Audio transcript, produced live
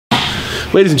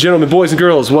Ladies and gentlemen, boys and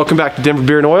girls, welcome back to Denver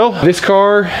Beer and Oil. This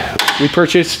car we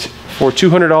purchased for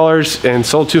 $200 and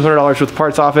sold $200 worth of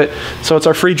parts off it. So it's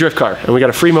our free drift car and we got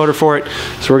a free motor for it.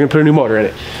 So we're gonna put a new motor in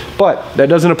it. But that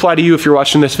doesn't apply to you if you're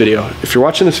watching this video. If you're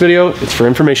watching this video, it's for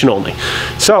information only.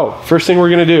 So first thing we're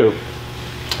gonna do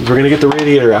is we're gonna get the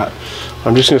radiator out.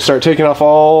 I'm just gonna start taking off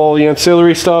all the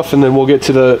ancillary stuff and then we'll get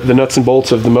to the nuts and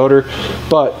bolts of the motor.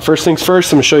 But first things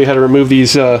first, I'm gonna show you how to remove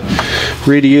these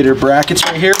radiator brackets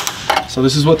right here. So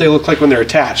this is what they look like when they're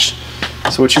attached.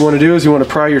 So what you wanna do is you wanna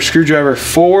pry your screwdriver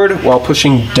forward while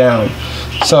pushing down.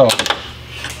 So,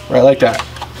 right like that.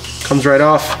 Comes right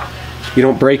off. You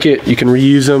don't break it, you can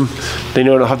reuse them. They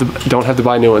don't have to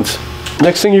buy new ones.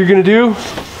 Next thing you're gonna do,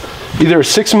 either a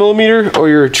 6mm or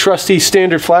your trusty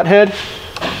standard flathead.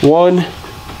 1,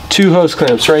 2 hose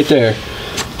clamps right there.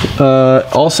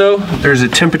 Also, there's a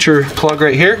temperature plug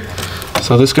right here.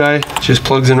 So this guy just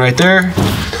plugs in right there.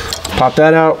 Pop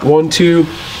that out, 1, 2,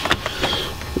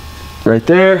 right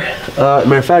there.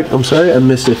 Matter of fact, I'm sorry, I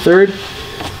missed a third.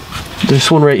 This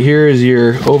one right here is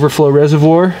your overflow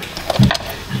reservoir.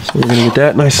 So we're gonna get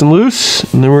that nice and loose,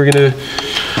 and then we're gonna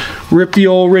rip the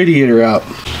old radiator out.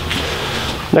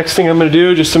 Next thing I'm gonna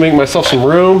do, just to make myself some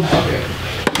room,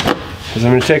 is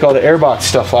I'm gonna take all the airbox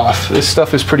stuff off. This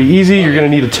stuff is pretty easy. You're gonna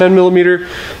need a 10mm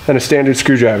and a standard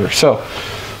screwdriver. So,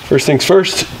 first things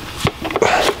first,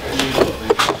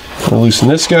 I'm gonna loosen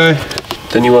this guy.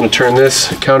 Then you wanna turn this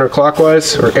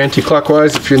counterclockwise or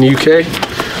anti-clockwise if you're in the UK.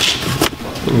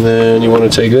 And then you wanna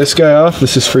take this guy off.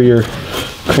 This is for your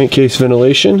crankcase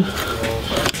ventilation,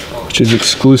 which is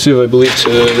exclusive, I believe, to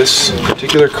this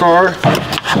particular car.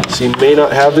 So you may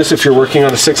not have this if you're working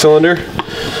on a 6-cylinder.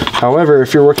 However,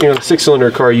 if you're working on a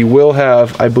 6-cylinder car, you will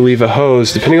have, I believe, a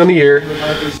hose. Depending on the year,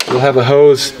 you'll have a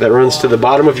hose that runs to the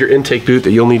bottom of your intake boot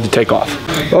that you'll need to take off.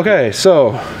 Okay,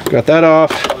 so got that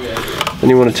off. Then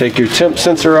you want to take your temp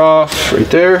sensor off right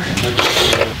there.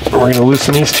 We're going to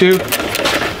loosen these two.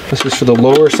 This is for the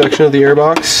lower section of the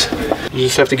airbox. You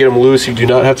just have to get them loose. You do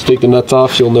not have to take the nuts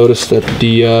off. You'll notice that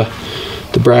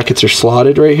the brackets are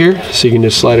slotted right here, so you can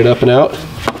just slide it up and out.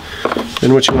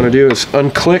 Then what you want to do is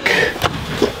unclick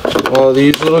all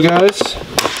these little guys.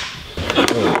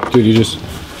 Oh, dude, you just...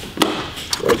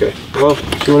 Okay, well,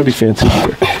 you want to be fancy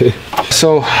here.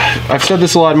 So, I've said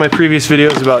this a lot in my previous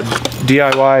videos about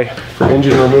DIY for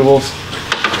engine removals.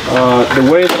 The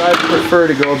way that I prefer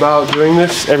to go about doing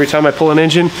this every time I pull an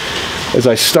engine is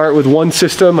I start with one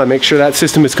system, I make sure that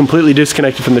system is completely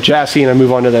disconnected from the chassis, and I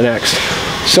move on to the next.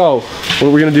 So,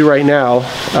 what we're going to do right now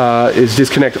is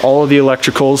disconnect all of the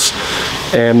electricals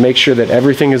and make sure that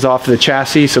everything is off the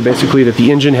chassis, so basically that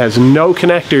the engine has no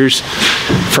connectors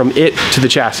from it to the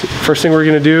chassis. First thing we're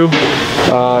going to do,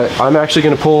 I'm actually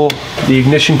going to pull the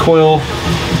ignition coil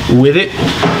with it.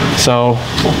 So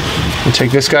we'll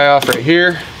take this guy off right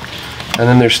here, and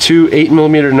then there's 2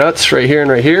 8mm nuts right here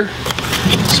and right here.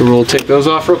 So we'll take those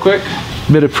off real quick.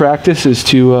 A bit of practice is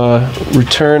to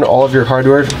return all of your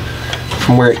hardware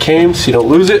from where it came so you don't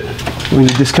lose it. We're going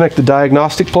to disconnect the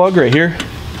diagnostic plug right here.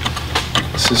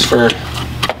 This is for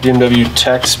BMW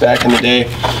techs back in the day.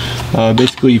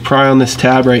 Basically, you pry on this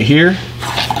tab right here.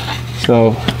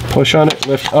 So push on it,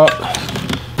 lift up.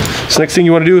 So next thing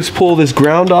you want to do is pull this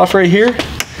ground off right here.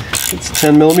 It's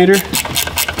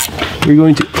 10mm. We're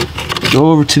going to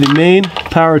go over to the main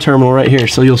power terminal right here.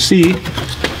 So you'll see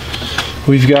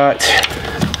we've got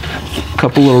a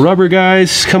couple little rubber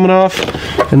guys coming off,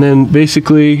 and then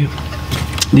basically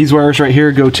these wires right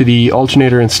here go to the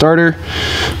alternator and starter.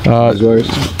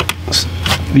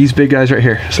 These big guys right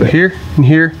here. So here and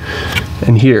here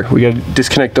and here. We got to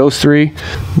disconnect those 3.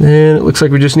 Then it looks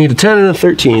like we just need a 10 and a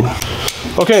 13.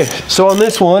 Okay, so on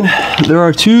this one, there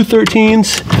are 2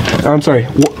 13s. I'm sorry,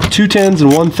 2 10s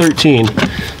and 1 13.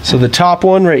 So the top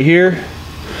one right here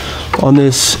on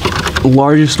this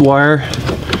largest wire.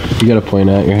 You got to point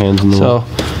out your hands in the way.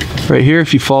 So right here,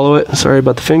 if you follow it, sorry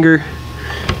about the finger,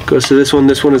 goes to this one.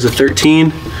 This one is a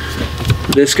 13.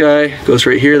 This guy goes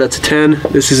right here, that's a 10.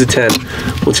 This is a 10.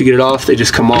 Once you get it off, they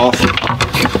just come off.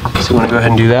 So you want to go ahead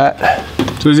and do that.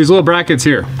 So there's these little brackets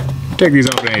here. Take these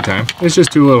off at any time. It's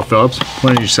just 2 little Phillips,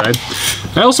 one on each side.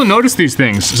 I also noticed these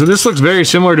things. So this looks very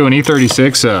similar to an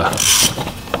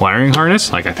E36 wiring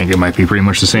harness. Like, I think it might be pretty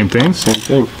much the same thing. Same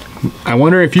thing. I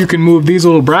wonder if you can move these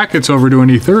little brackets over to an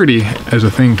E30 as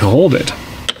a thing to hold it.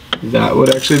 That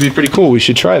would actually be pretty cool. We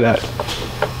should try that.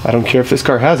 I don't care if this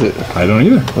car has it. I don't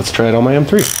either. Let's try it on my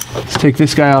M3. Let's take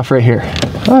this guy off right here.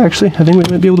 Oh, actually, I think we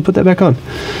might be able to put that back on.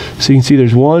 So you can see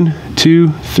there's 1,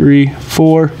 2, 3,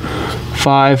 4,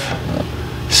 5,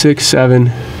 6,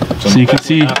 7. So you can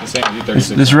see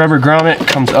this rubber grommet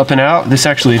comes up and out. This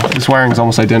wiring is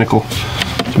almost identical.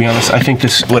 To be honest, I think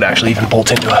this would actually even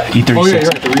bolt into a E36. Oh yeah, you're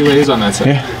right. The relay is on that side.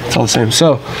 Yeah, it's all the same.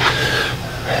 So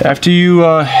after you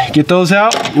get those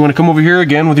out, you want to come over here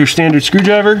again with your standard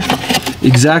screwdriver.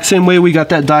 Exact same way we got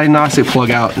that diagnostic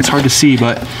plug out. It's hard to see,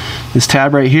 but this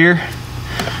tab right here,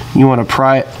 you want to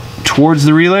pry it towards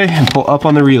the relay and pull up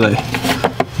on the relay.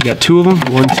 You got 2 of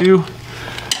them, 1, 2,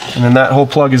 and then that whole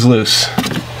plug is loose.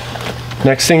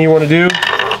 Next thing you want to do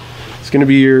is going to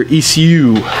be your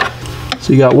ECU.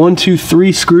 So you got 1, 2,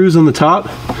 3 screws on the top.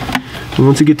 And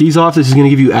once you get these off, this is going to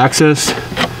give you access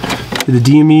to the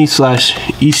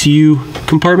DME/ECU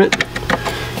compartment,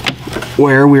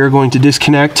 where we are going to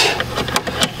disconnect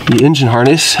the engine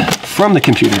harness from the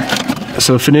computer.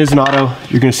 So if it is an auto,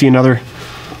 you're going to see another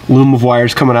loom of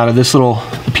wires coming out of this little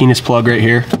penis plug right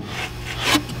here,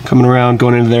 coming around,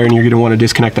 going into there, and you're going to want to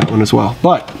disconnect that one as well.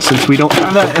 But since we don't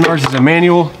have that and ours is a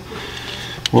manual,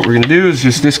 what we're going to do is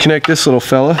just disconnect this little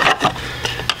fella.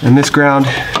 And this ground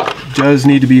does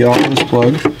need to be off this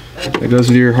plug. That goes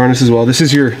with your harness as well. This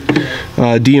is your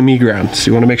DME ground, so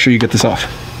you want to make sure you get this off.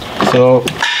 So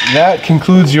that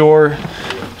concludes your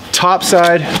top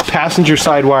side, passenger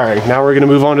side wiring. Now we're going to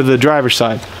move on to the driver's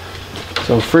side.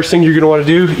 So first thing you're going to want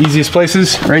to do, easiest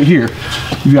places, right here.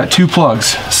 You've got 2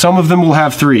 plugs. Some of them will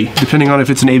have 3, depending on if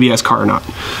it's an ABS car or not.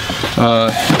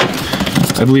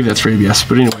 I believe that's for ABS,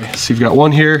 but anyway. So you've got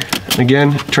one here. And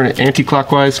again, turn it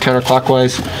anti-clockwise,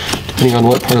 counterclockwise, depending on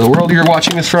what part of the world you're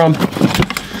watching this from.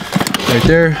 Right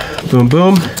there, boom,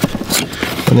 boom.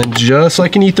 And then just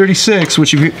like an E36,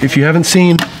 which if you haven't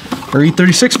seen our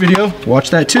E36 video,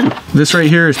 watch that too. This right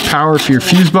here is power for your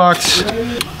fuse box.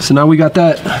 So now we got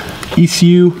that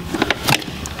ECU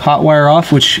hot wire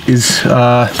off, which is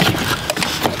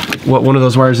what one of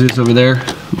those wires is over there.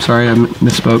 I'm sorry, I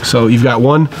misspoke. So you've got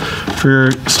one for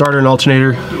your starter and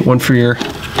alternator, one for your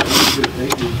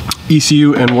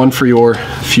ECU, and one for your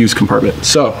fuse compartment.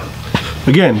 So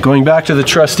again, going back to the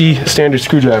trusty standard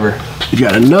screwdriver, you've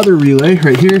got another relay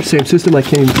right here, same system. I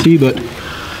can't even see, but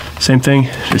same thing.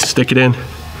 Just stick it in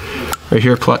right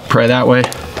here, pry that way.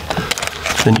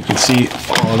 Then you can see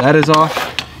all that is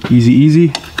off. Easy,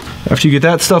 easy. After you get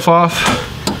that stuff off,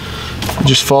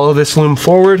 just follow this loom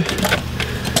forward.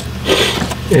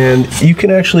 And you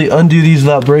can actually undo these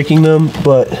without breaking them,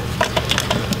 but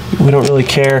we don't really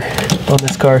care on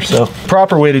this car. So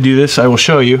proper way to do this, I will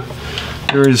show you.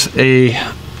 There is a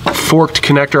forked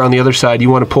connector on the other side. You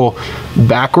want to pull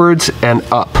backwards and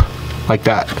up like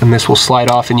that, and this will slide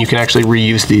off and you can actually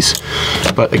reuse these.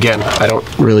 But again, I don't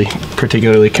really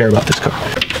particularly care about this car.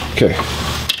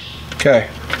 Okay,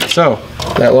 so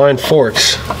that line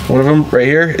forks. One of them right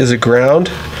here is a ground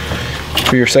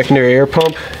for your secondary air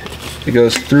pump. It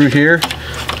goes through here.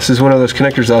 This is one of those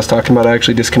connectors I was talking about. I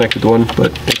actually disconnected one,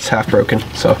 but it's half broken.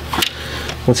 So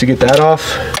once you get that off,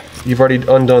 you've already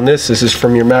undone this. This is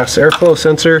from your max airflow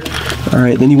sensor. All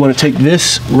right, then you want to take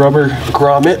this rubber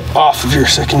grommet off of your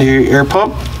secondary air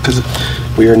pump, because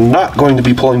we are not going to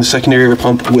be pulling the secondary air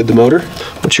pump with the motor.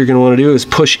 What you're going to want to do is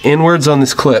push inwards on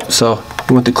this clip. So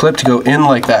you want the clip to go in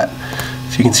like that,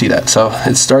 if you can see that. So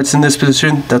it starts in this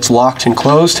position, that's locked and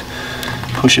closed.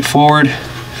 Push it forward,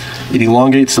 it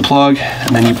elongates the plug,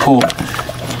 and then you pull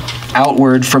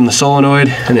outward from the solenoid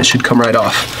and it should come right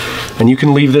off. And you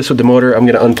can leave this with the motor. I'm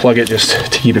going to unplug it just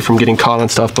to keep it from getting caught on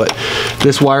stuff, but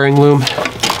this wiring loom,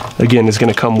 again, is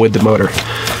going to come with the motor.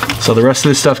 So the rest of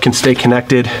this stuff can stay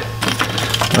connected.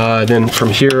 Then from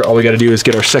here, all we got to do is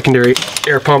get our secondary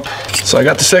air pump. So I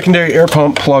got the secondary air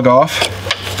pump plug off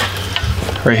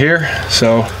right here.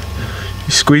 So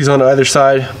you squeeze on either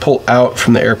side, pull out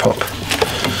from the air pump.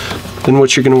 Then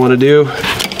what you're going to want to do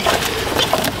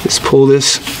is pull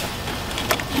this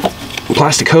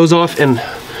plastic hose off, and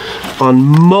on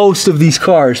most of these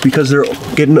cars, because they're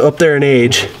getting up there in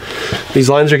age, these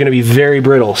lines are going to be very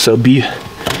brittle, so be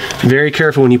very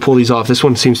careful when you pull these off. This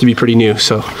one seems to be pretty new,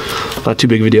 so not too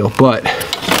big of a deal, but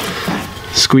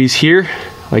squeeze here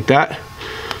like that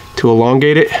to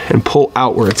elongate it and pull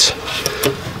outwards.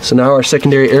 So now our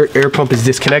secondary air pump is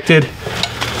disconnected.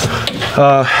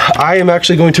 I am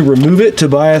actually going to remove it to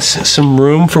buy us some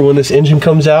room for when this engine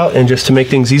comes out, and just to make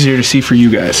things easier to see for you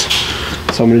guys.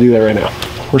 So I'm going to do that right now.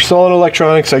 We're still on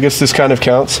electronics, I guess this kind of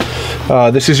counts.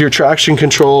 This is your traction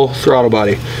control throttle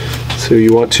body. So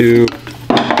you want to,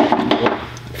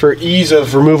 for ease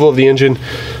of removal of the engine,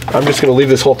 I'm just going to leave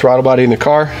this whole throttle body in the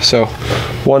car. So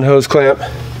one hose clamp,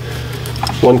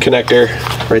 one connector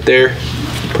right there.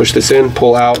 Push this in,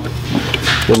 pull out,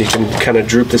 then you can kind of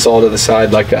droop this all to the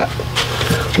side like that.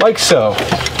 Like so.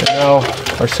 And now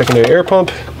our secondary air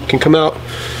pump can come out.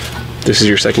 This is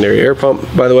your secondary air pump,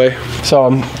 by the way. So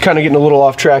I'm kind of getting a little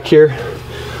off track here.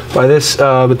 by this,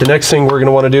 but the next thing we're going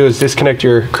to want to do is disconnect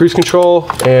your cruise control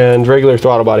and regular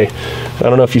throttle body. I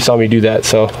don't know if you saw me do that,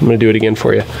 so I'm going to do it again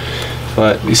for you.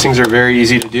 But these things are very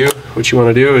easy to do. What you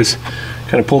want to do is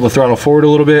kind of pull the throttle forward a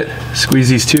little bit, squeeze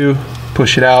these two,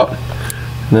 push it out,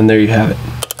 and then there you have it.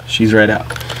 She's right out.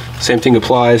 Same thing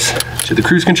applies to the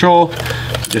cruise control.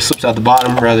 It just slips out the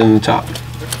bottom rather than the top.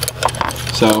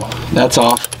 So that's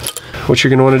off. What you're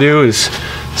going to want to do is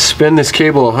spin this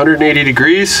cable 180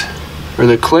 degrees, or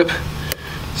the clip.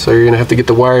 So you're going to have to get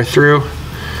the wire through.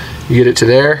 You get it to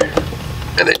there,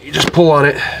 and then you just pull on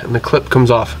it, and the clip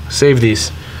comes off. Save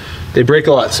these. They break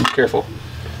a lot, so be careful.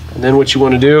 And then what you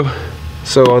want to do,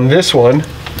 so on this one,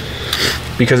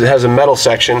 because it has a metal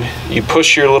section, you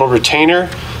push your little retainer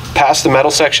past the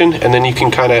metal section, and then you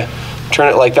can kind of turn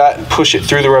it like that and push it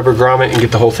through the rubber grommet and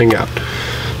get the whole thing out.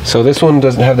 So this one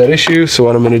doesn't have that issue, so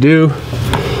what I'm going to do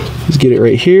is get it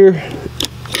right here,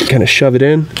 kind of shove it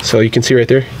in, so you can see right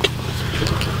there.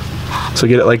 So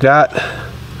get it like that,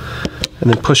 and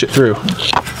then push it through.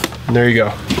 And there you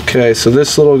go. Okay, so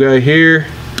this little guy here,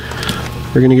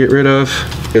 we're going to get rid of,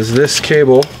 is this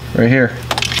cable right here.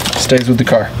 Stays with the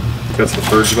car. That's the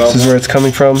purge valve. This is where it's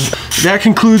coming from. That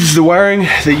concludes the wiring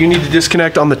that you need to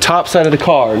disconnect on the top side of the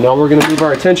car. Now we're going to move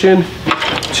our attention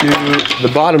to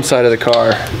the bottom side of the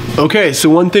car. Okay, so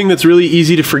one thing that's really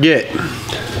easy to forget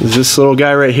is this little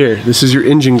guy right here. This is your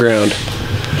engine ground.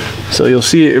 So you'll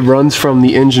see it runs from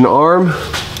the engine arm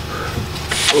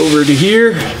over to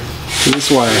here to this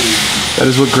wire. That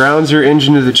is what grounds your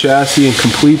engine to the chassis and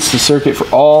completes the circuit for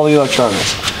all the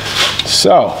electronics.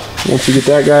 So once you get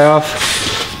that guy off,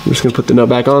 I'm just gonna put the nut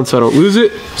back on so I don't lose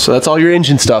it. So that's all your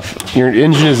engine stuff. Your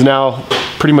engine is now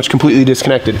pretty much completely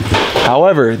disconnected.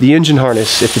 However, the engine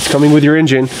harness, if it's coming with your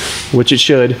engine, which it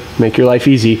should, make your life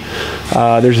easy,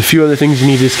 there's a few other things you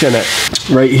need to disconnect.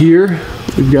 Right here,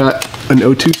 we've got an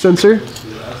O2 sensor.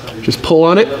 Just pull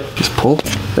on it, just pull.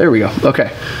 There we go,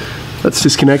 okay. That's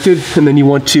disconnected, and then you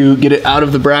want to get it out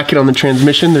of the bracket on the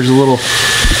transmission. There's a little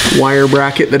wire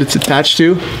bracket that it's attached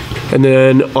to. And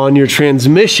then on your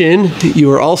transmission,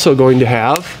 you are also going to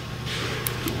have,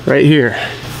 right here,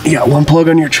 you got one plug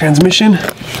on your transmission,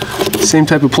 same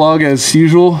type of plug as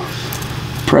usual,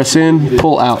 press in,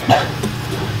 pull out.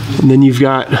 And then you've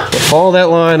got, follow that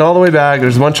line all the way back.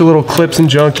 There's a bunch of little clips and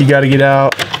junk you gotta get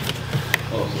out.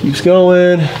 Keeps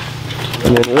going,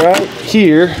 and then right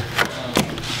here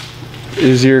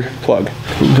is your plug.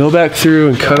 Go back through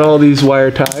and cut all these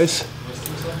wire ties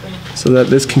so that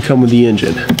this can come with the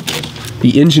engine.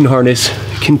 The engine harness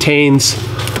contains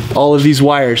all of these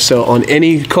wires. So on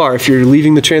any car, if you're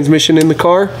leaving the transmission in the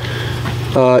car,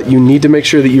 you need to make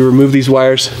sure that you remove these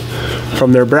wires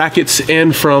from their brackets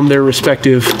and from their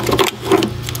respective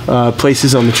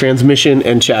places on the transmission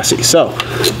and chassis. So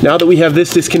now that we have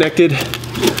this disconnected,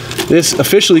 this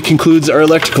officially concludes our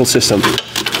electrical system.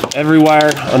 Every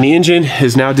wire on the engine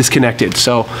is now disconnected.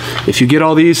 So if you get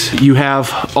all these, you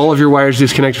have all of your wires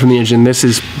disconnected from the engine. This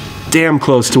is damn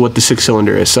close to what the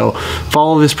 6-cylinder is. So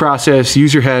follow this process,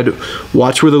 use your head,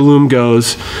 watch where the loom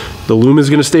goes. The loom is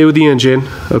gonna stay with the engine,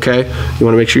 okay? You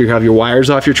wanna make sure you have your wires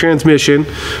off your transmission.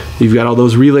 You've got all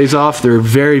those relays off. They're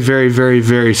very, very, very,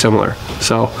 very similar.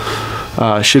 So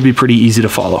should be pretty easy to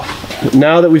follow.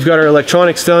 Now that we've got our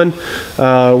electronics done,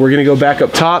 we're gonna go back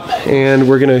up top and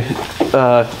we're gonna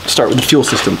start with the fuel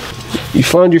system. You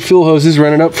find your fuel hoses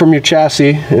running up from your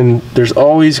chassis, and there's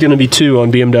always going to be two on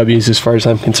BMWs as far as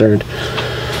I'm concerned.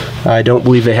 I don't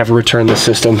believe they have a return this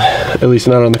system, at least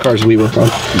not on the cars we work on.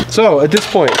 So at this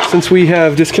point, since we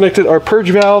have disconnected our purge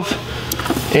valve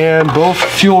and both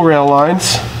fuel rail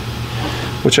lines,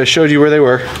 which I showed you where they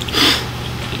were,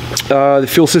 the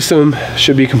fuel system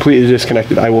should be completely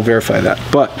disconnected. I will verify that.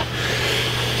 But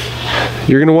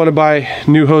you're going to want to buy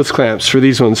new hose clamps for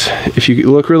these ones. If you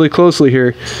look really closely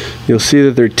here, you'll see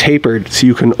that they're tapered, so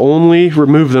you can only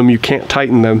remove them, you can't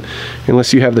tighten them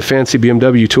unless you have the fancy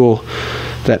BMW tool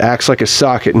that acts like a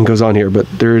socket and goes on here. But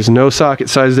there is no socket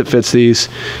size that fits these,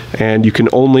 and you can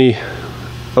only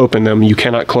open them, you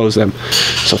cannot close them.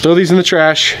 So throw these in the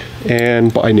trash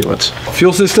and buy new ones.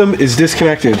 Fuel system is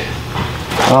disconnected.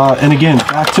 And again,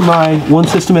 back to my one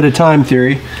system at a time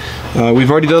theory. We've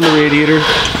already done the radiator.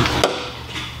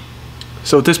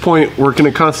 So at this point, we're going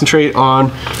to concentrate on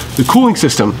the cooling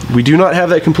system. We do not have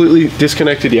that completely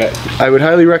disconnected yet. I would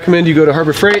highly recommend you go to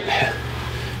Harbor Freight,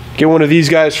 get one of these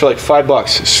guys for like $5.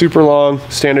 Super long,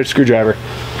 standard screwdriver.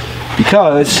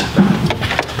 Because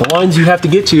the lines you have to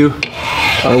get to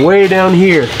are way down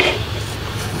here.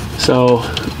 So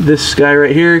this guy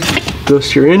right here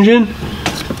goes to your engine,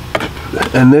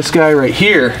 and this guy right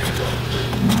here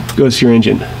goes to your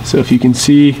engine. So if you can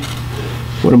see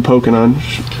what I'm poking on,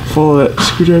 follow that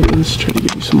screwdriver. Let's try to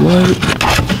give you some light.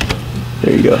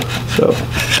 There you go. So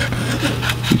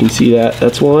you can see that.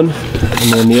 That's one.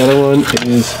 And then the other one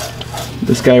is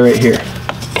this guy right here.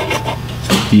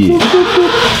 Yeah.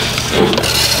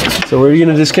 So we're going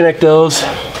to disconnect those.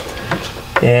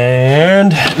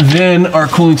 And then our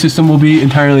cooling system will be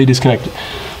entirely disconnected.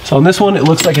 So on this one, it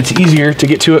looks like it's easier to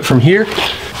get to it from here.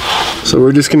 So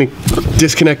we're just going to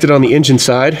disconnect it on the engine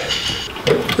side.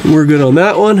 And we're good on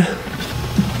that one.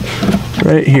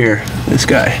 Right here, this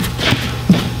guy.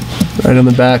 Right on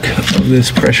the back of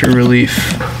this pressure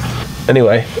relief.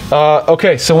 Anyway,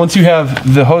 okay, so once you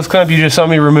have the hose clamp you just saw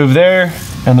me remove there,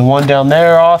 and the one down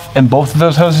there off, and both of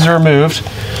those hoses are removed,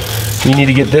 you need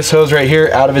to get this hose right here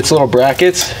out of its little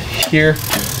brackets. Here,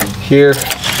 here,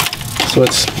 so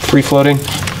it's free floating.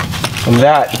 And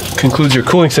that concludes your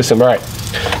cooling system. All right,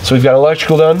 so we've got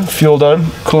electrical done, fuel done,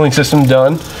 cooling system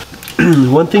done.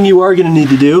 One thing you are gonna need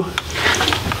to do,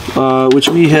 which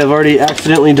we have already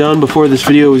accidentally done before this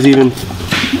video was even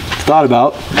thought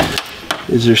about,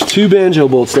 is there's 2 banjo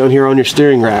bolts down here on your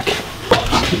steering rack.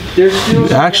 You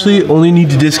actually only need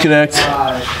to disconnect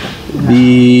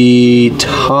the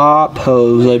top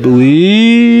hose, I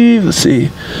believe. Let's see.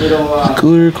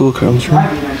 Cooler comes from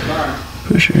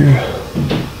pressure.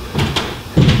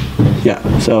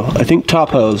 Yeah, so I think top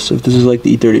hose, if this is like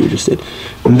the E30 we just did.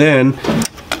 And then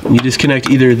you disconnect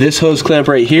either this hose clamp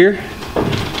right here,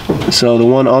 so the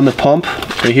one on the pump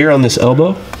right here on this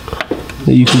elbow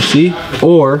that you can see,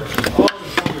 or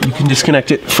you can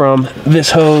disconnect it from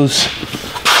this hose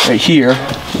right here,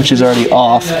 which is already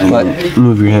off, but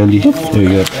move your handy. There you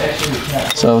go.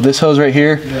 So this hose right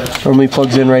here normally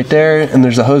plugs in right there, and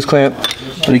there's a hose clamp.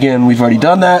 But again, we've already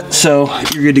done that, so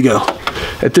you're good to go.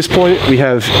 At this point, we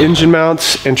have engine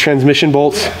mounts and transmission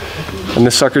bolts, and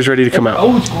this sucker's ready to come out.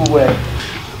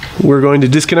 We're going to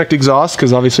disconnect exhaust,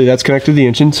 because obviously that's connected to the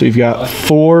engine. So you've got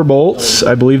 4 bolts.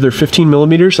 I believe they're 15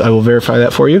 millimeters. I will verify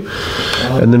that for you.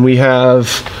 And then we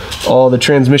have all the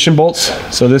transmission bolts.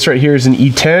 So this right here is an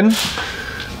E10.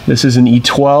 This is an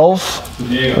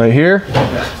E12 right here.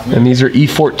 And these are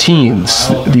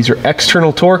E14s. These are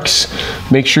external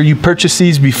Torx. Make sure you purchase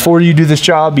these before you do this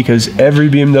job, because every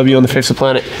BMW on the face of the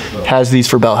planet has these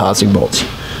for bell housing bolts.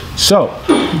 So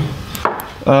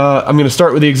I'm going to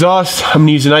start with the exhaust. I'm going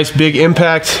to use a nice big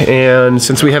impact, and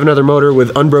since we have another motor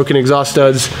with unbroken exhaust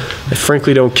studs, I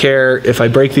frankly don't care if I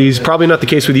break these. Probably not the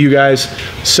case with you guys.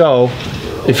 So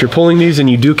if you're pulling these and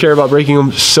you do care about breaking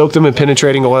them, soak them in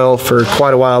penetrating oil for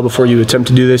quite a while before you attempt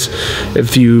to do this.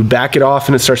 If you back it off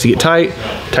and it starts to get tight,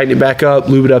 tighten it back up,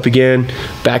 lube it up again,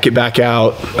 back it back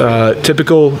out.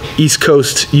 Typical East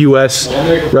Coast US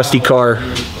rusty car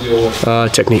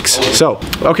techniques. So,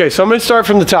 okay, so I'm going to start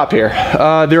from the top here.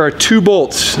 There are 2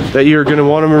 bolts that you're going to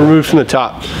want to remove from the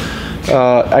top.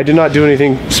 I did not do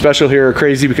anything special here or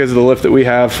crazy because of the lift that we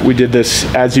have. We did this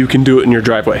as you can do it in your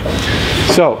driveway.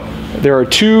 So there are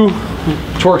 2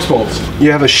 Torx bolts.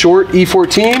 You have a short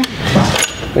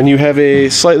E14 and you have a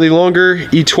slightly longer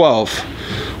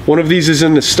E12. One of these is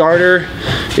in the starter.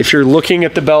 If you're looking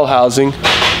at the bell housing,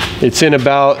 it's in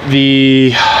about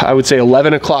the, I would say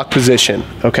 11 o'clock position,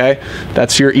 okay?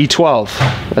 That's your E12,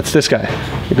 that's this guy.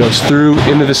 It goes through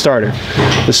into the starter.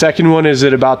 The second one is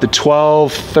at about the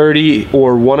 12, 30,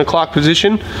 or 1 o'clock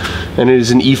position, and it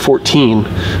is an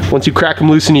E14. Once you crack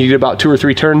them loose and you get about 2 or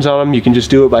 3 turns on them, you can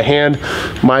just do it by hand.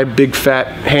 My big fat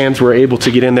hands were able to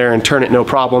get in there and turn it no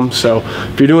problem, so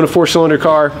if you're doing a 4-cylinder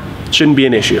car, it shouldn't be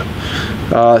an issue.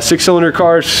 6-cylinder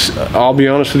cars, I'll be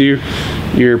honest with you,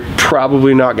 you're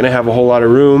probably not going to have a whole lot of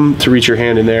room to reach your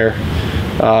hand in there.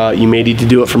 You may need to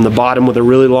do it from the bottom with a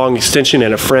really long extension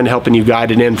and a friend helping you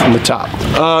guide it in from the top.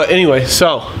 Anyway,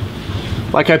 so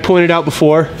like I pointed out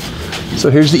before, so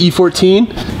here's the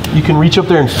E14. You can reach up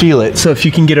there and feel it. So if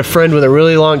you can get a friend with a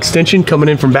really long extension coming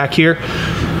in from back here,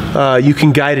 you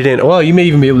can guide it in. Well, you may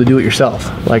even be able to do it yourself.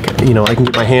 Like, you know, I can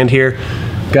get my hand here,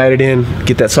 guide it in,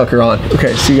 get that sucker on.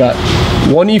 Okay, so you got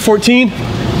 1 E14,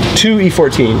 2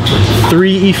 E14,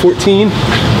 3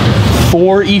 E14,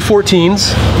 4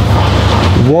 E14s,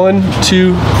 1,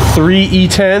 2, 3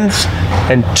 E10s,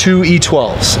 and 2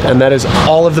 E12s. And that is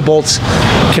all of the bolts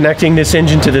connecting this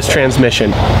engine to this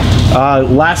transmission.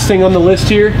 Last thing on the list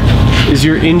here is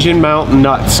your engine mount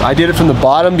nuts. I did it from the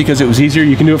bottom because it was easier.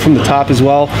 You can do it from the top as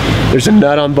well. There's a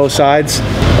nut on both sides.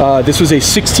 This was a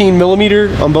 16 millimeter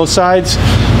on both sides.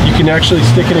 You can actually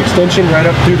stick an extension right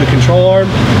up through the control arm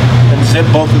and zip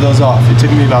both of those off. It took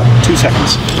me about 2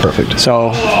 seconds. Perfect.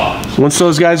 So once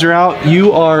those guys are out,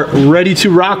 you are ready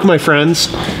to rock, my friends.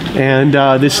 And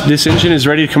this engine is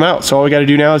ready to come out. So all we got to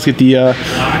do now is get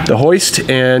the hoist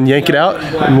and yank it out,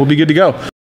 and we'll be good to go.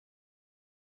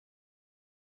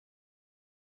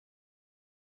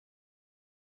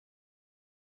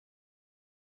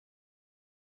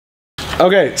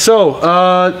 Okay, so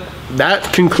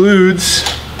that concludes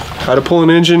how to pull an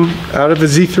engine out of a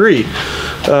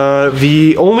Z3.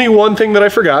 The only one thing that I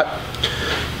forgot,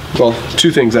 well, two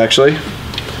things actually,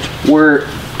 were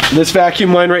this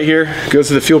vacuum line right here goes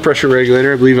to the fuel pressure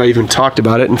regulator. I believe I even talked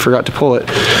about it and forgot to pull it,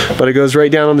 but it goes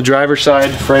right down on the driver's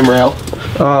side frame rail.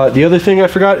 The other thing I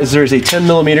forgot is there's a 10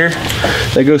 millimeter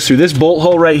that goes through this bolt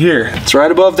hole right here. It's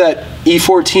right above that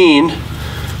E14,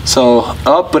 so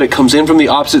up, but it comes in from the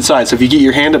opposite side. So if you get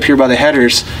your hand up here by the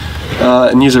headers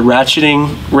and use a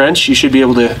ratcheting wrench, you should be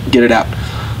able to get it out.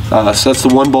 So that's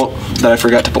the one bolt that I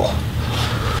forgot to pull.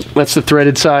 That's the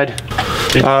threaded side.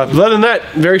 Other than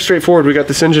that, very straightforward. We got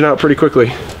this engine out pretty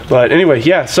quickly. But anyway,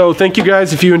 yeah, so thank you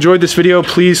guys. If you enjoyed this video,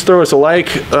 please throw us a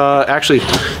like. Actually,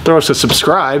 throw us a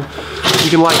subscribe.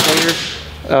 You can like later.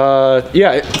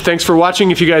 Yeah, thanks for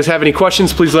watching. If you guys have any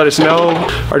questions, please let us know.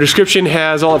 Our description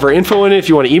has all of our info in it. If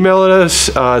you want to email us,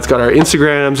 it's got our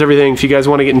Instagrams, everything. If you guys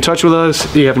want to get in touch with us,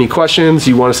 if you have any questions,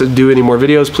 you want us to do any more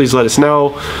videos, please let us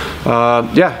know.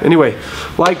 Yeah, anyway,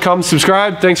 like, comment,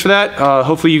 subscribe. Thanks for that.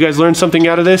 Hopefully you guys learned something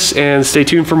out of this, and stay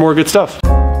tuned for more good stuff.